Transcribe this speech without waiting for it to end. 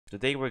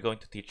Today we're going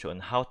to teach you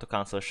on how to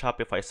cancel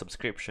Shopify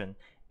subscription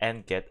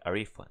and get a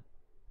refund.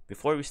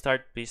 Before we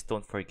start, please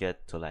don't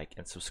forget to like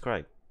and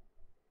subscribe.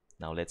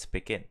 Now let's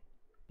begin.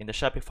 In the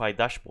Shopify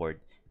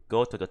dashboard,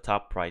 go to the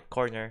top right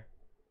corner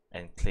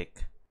and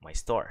click My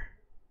Store.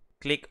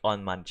 Click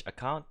on Manage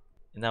Account,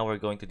 and now we're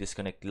going to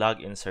disconnect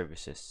login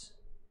services.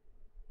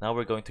 Now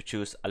we're going to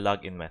choose a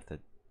login method.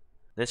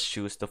 Let's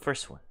choose the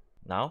first one.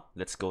 Now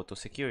let's go to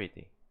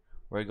Security.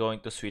 We're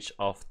going to switch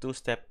off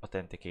two-step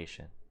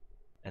authentication.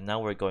 And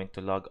now we're going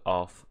to log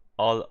off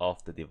all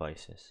of the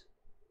devices.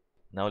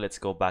 Now let's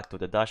go back to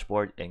the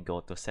dashboard and go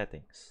to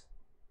Settings.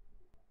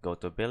 Go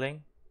to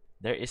Billing.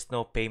 There is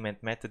no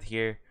payment method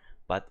here,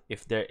 but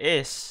if there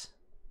is,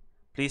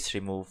 please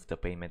remove the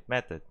payment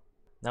method.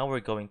 Now we're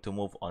going to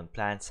move on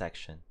Plan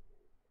section.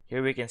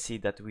 Here we can see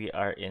that we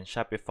are in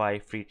Shopify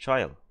free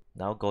trial.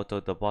 Now go to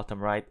the bottom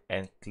right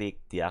and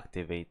click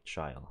Deactivate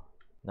Trial.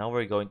 Now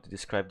we're going to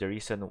describe the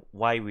reason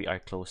why we are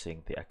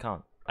closing the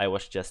account. I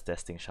was just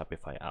testing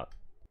Shopify out.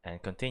 And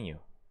continue.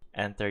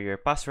 Enter your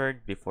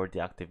password before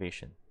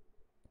deactivation.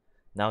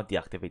 Now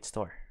deactivate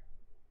store.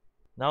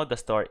 Now the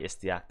store is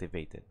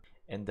deactivated.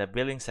 In the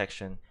billing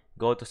section,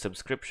 go to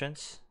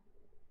subscriptions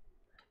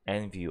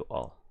and view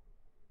all.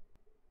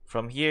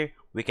 From here,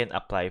 we can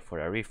apply for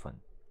a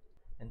refund.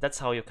 And that's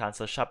how you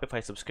cancel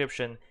Shopify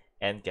subscription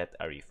and get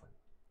a refund.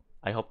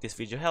 I hope this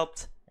video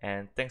helped,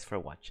 and thanks for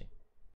watching.